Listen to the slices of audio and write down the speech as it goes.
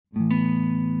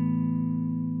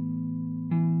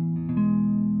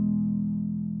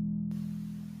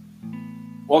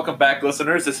Welcome back,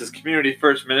 listeners. This is Community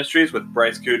First Ministries with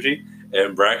Bryce Coogee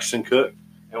and Braxton Cook.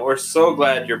 And we're so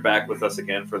glad you're back with us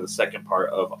again for the second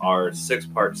part of our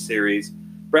 6-part series.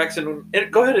 Braxton,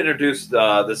 go ahead and introduce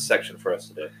this section for us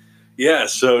today. Yeah,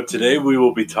 so today we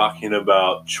will be talking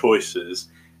about choices.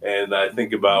 And I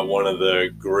think about one of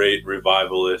the great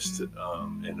revivalists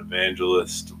and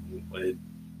evangelists,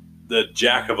 the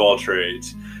jack of all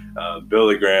trades,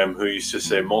 Billy Graham, who used to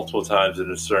say multiple times in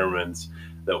his sermons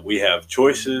that we have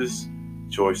choices.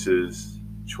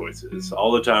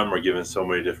 All the time we're given so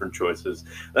many different choices.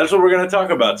 That's what we're going to talk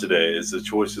about today, is the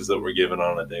choices that we're given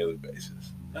on a daily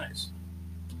basis. Nice.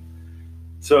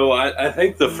 So I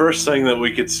think the first thing that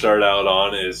we could start out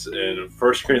on is in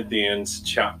 1 Corinthians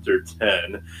chapter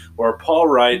 10, where Paul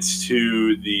writes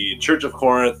to the church of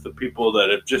Corinth, the people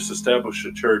that have just established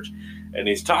a church, and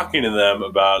he's talking to them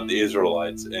about the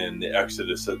Israelites and the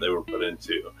Exodus that they were put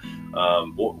into.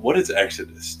 What is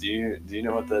Exodus? Do you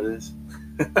know what that is?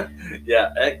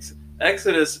 Yeah,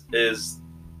 Exodus is,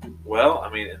 well, I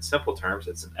mean, in simple terms,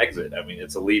 it's an exit. I mean,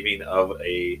 it's a leaving of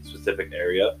a specific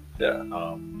area. Yeah.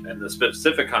 And the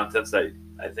specific contents that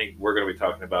I think we're going to be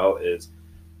talking about is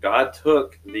God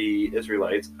took the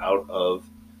Israelites out of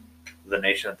the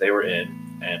nation that they were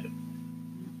in and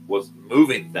was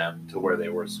moving them to where they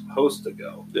were supposed to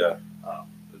go. Yeah.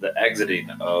 The exiting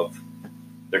of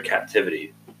their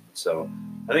captivity. So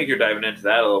I think you're diving into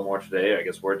that a little more today. I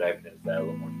guess we're diving into that a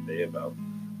little more today about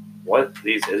what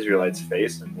these Israelites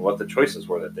faced and what the choices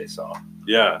were that they saw.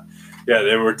 Yeah,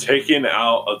 they were taken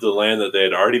out of the land that they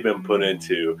had already been put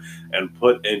into and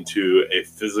put into a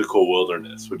physical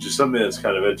wilderness, which is something that's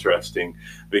kind of interesting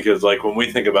because, like, when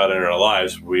we think about it in our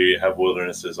lives, we have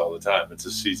wildernesses all the time. It's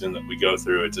a season that we go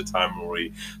through. It's a time where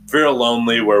we feel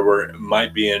lonely, where we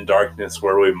might be in darkness,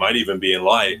 where we might even be in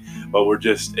light, but we're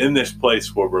just in this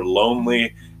place where we're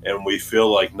lonely and we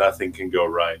feel like nothing can go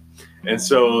right. And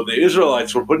so the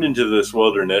Israelites were put into this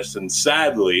wilderness, and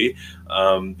sadly,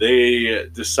 they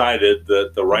decided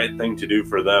that the right thing to do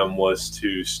for them was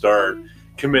to start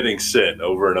committing sin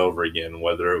over and over again,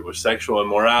 whether it was sexual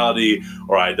immorality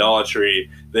or idolatry.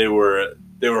 They were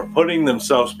putting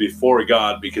themselves before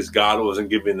God because God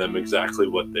wasn't giving them exactly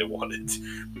what they wanted.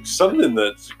 Something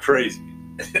that's crazy.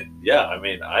 Yeah, I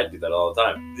mean, I do that all the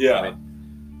time. Yeah.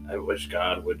 I wish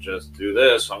God would just do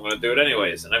this, so I'm going to do it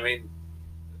anyways. And I mean,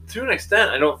 to an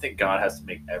extent, I don't think God has to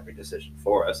make every decision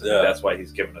for us. I think that's why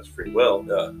he's given us free will.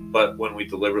 Yeah. But when we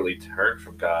deliberately turn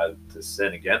from God to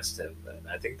sin against him, then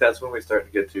I think that's when we start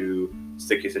to get to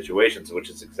sticky situations, which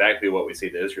is exactly what we see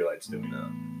the Israelites doing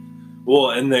now.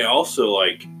 Well, and they also,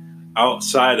 like,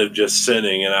 outside of just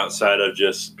sinning and outside of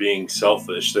just being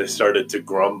selfish, they started to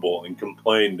grumble and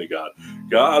complain to God.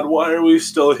 God, why are we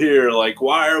still here? Like,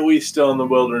 why are we still in the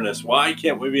wilderness? Why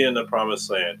can't we be in the promised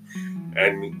land?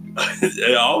 And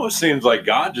it almost seems like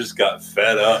God just got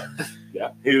fed up.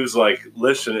 Yeah. He was like,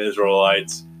 listen,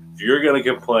 Israelites, if you're going to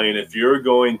complain, if you're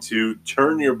going to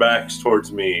turn your backs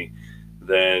towards me,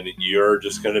 then you're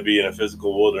just going to be in a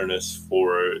physical wilderness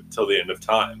till the end of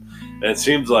time. And it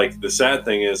seems like the sad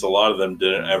thing is a lot of them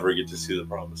didn't ever get to see the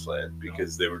promised land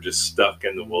because they were just stuck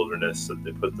in the wilderness that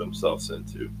they put themselves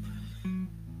into.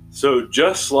 So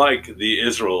just like the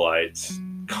Israelites,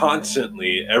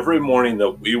 constantly, every morning that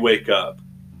we wake up,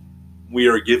 we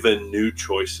are given new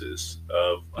choices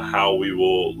of how we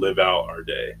will live out our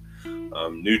day.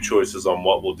 New choices on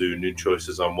what we'll do, new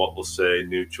choices on what we'll say,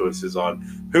 new choices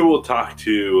on who we'll talk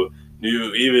to,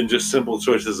 new, even just simple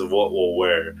choices of what we'll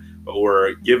wear. But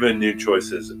we're given new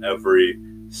choices every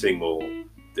single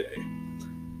day.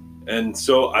 And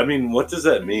so, I mean, what does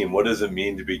that mean? What does it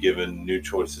mean to be given new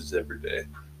choices every day?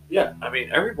 Yeah, I mean,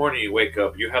 every morning you wake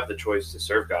up, you have the choice to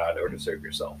serve God or to serve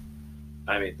yourself.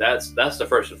 I mean, that's the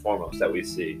first and foremost that we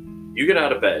see. You get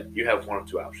out of bed, you have one of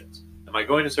two options. Am I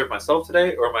going to serve myself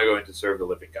today, or am I going to serve the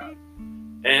living God?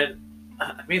 And,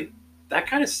 I mean, that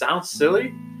kind of sounds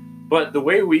silly, but the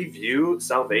way we view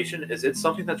salvation is it's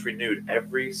something that's renewed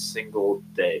every single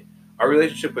day. Our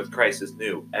relationship with Christ is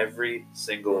new every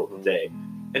single day.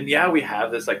 And yeah, we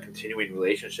have this like continuing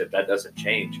relationship that doesn't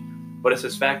change. But it's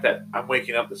this fact that I'm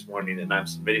waking up this morning and I'm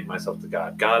submitting myself to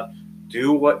God. God,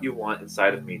 do what you want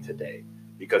inside of me today,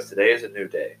 because today is a new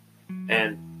day.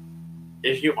 And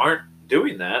if you aren't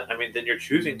doing that, I mean, then you're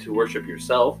choosing to worship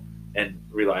yourself and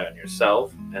rely on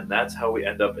yourself. And that's how we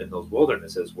end up in those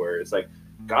wildernesses where it's like,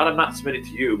 God, I'm not submitting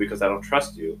to you because I don't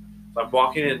trust you. So I'm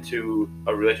walking into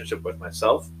a relationship with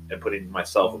myself and putting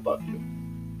myself above you.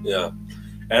 Yeah.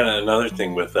 And another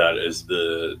thing with that is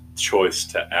the choice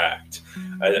to act.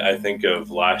 I think of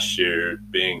last year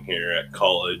being here at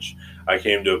college. I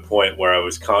came to a point where I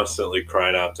was constantly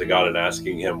crying out to God and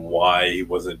asking him why he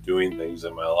wasn't doing things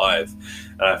in my life.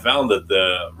 And I found that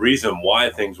the reason why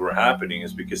things were happening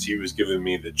is because he was giving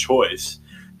me the choice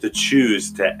to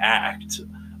choose to act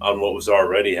on what was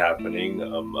already happening,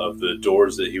 of the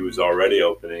doors that he was already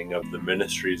opening, of the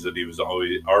ministries that he was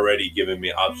already giving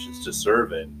me options to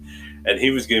serve in. And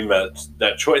he was giving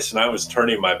that choice, and I was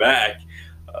turning my back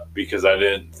because I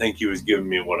didn't think he was giving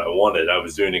me what I wanted. I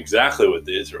was doing exactly what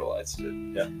the Israelites did.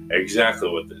 Yeah. Exactly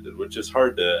what they did, which is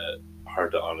hard to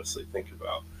honestly think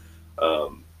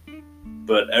about.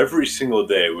 But every single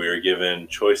day we are given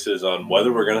choices on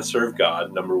whether we're going to serve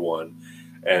God, number one,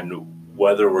 and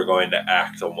whether we're going to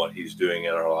act on what he's doing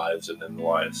in our lives and in the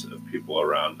lives of people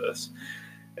around us.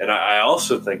 And I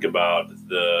also think about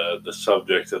the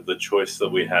subject of the choice that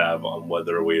we have on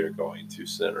whether we are going to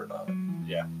sin or not.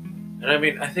 Yeah. And I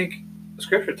mean, I think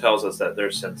Scripture tells us that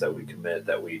there's sins that we commit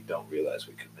that we don't realize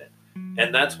we commit.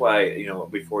 And that's why,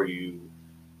 before you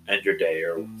end your day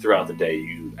or throughout the day,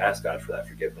 you ask God for that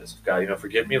forgiveness. God,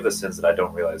 forgive me of the sins that I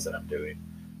don't realize that I'm doing.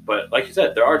 But like you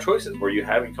said, there are choices where you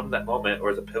come to that moment,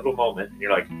 or it's a pivotal moment, and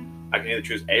you're like, I can either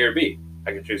choose A or B.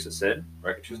 I can choose to sin,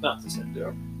 or I can choose not to sin.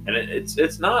 And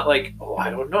it's not like, oh, I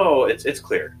don't know. It's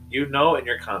clear. You know in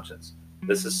your conscience,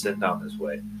 this is sin done this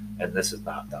way, and this is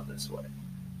not done this way.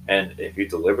 And if you're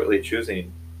deliberately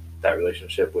choosing that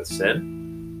relationship with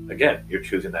sin, again, you're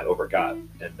choosing that over God,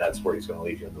 and that's where he's going to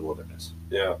lead you in the wilderness.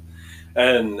 Yeah.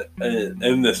 And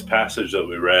in this passage that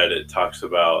we read, it talks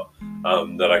about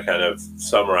that I kind of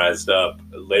summarized up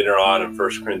later on in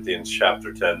 1 Corinthians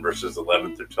chapter 10, verses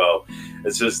 11 through 12.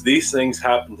 It says, these things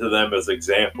happened to them as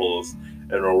examples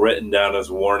and were written down as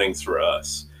warnings for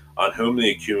us, on whom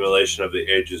the accumulation of the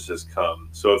ages has come.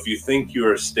 So if you think you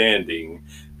are standing,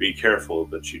 be careful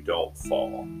that you don't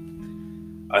fall.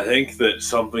 I think that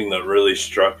something that really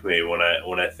struck me when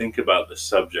I think about the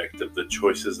subject of the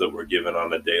choices that we're given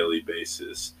on a daily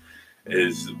basis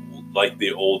is, like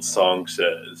the old song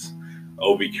says,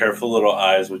 oh, be careful, little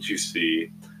eyes, what you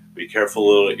see. Be careful,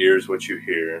 little ears, what you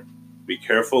hear. Be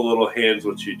careful, little hands,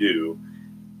 what you do.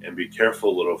 And be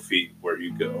careful, little feet, where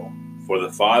you go. For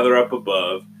the Father up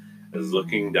above is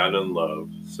looking down in love.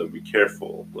 So be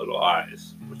careful, little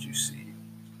eyes, what you see.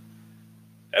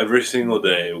 Every single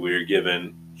day we are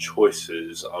given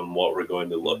choices on what we're going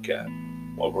to look at,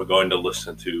 what we're going to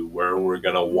listen to, where we're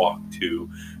going to walk to,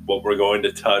 what we're going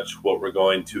to touch, what we're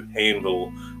going to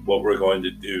handle, what we're going to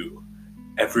do.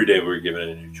 Every day we're given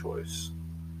a new choice.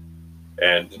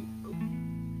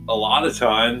 And a lot of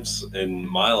times in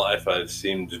my life I've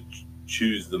seemed to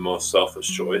choose the most selfish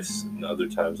choice, and other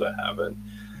times I haven't.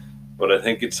 But I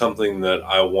think it's something that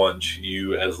I want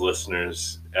you as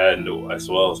listeners, and as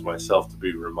well as myself, to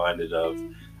be reminded of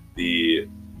the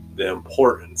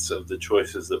importance of the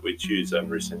choices that we choose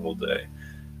every single day.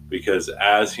 Because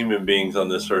as human beings on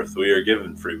this earth, we are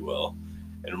given free will.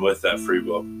 And with that free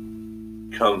will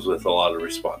comes with a lot of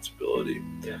responsibility.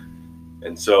 Yeah.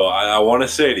 And so I want to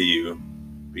say to you,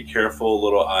 be careful,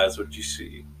 little eyes, what you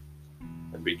see.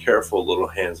 And be careful, little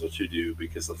hands, what you do.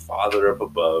 Because the Father up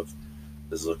above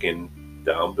is looking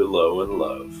down below in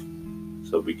love.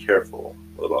 So be careful,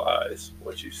 little eyes,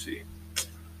 what you see.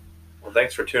 Well,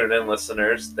 thanks for tuning in,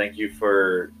 listeners. Thank you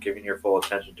for giving your full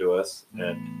attention to us.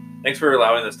 And thanks for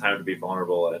allowing this time to be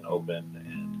vulnerable and open.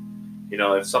 And,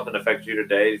 if something affected you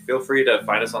today, feel free to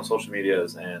find us on social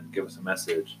medias and give us a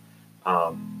message.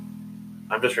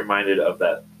 I'm just reminded of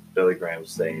that Billy Graham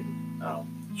saying,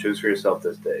 choose for yourself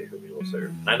this day whom you will serve.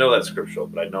 And I know that's scriptural,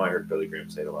 but I know I heard Billy Graham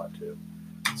say it a lot too.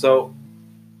 So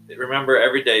remember,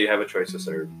 every day you have a choice to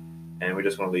serve. And we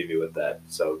just want to leave you with that.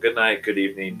 So good night, good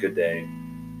evening, good day.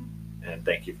 And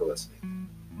thank you for listening.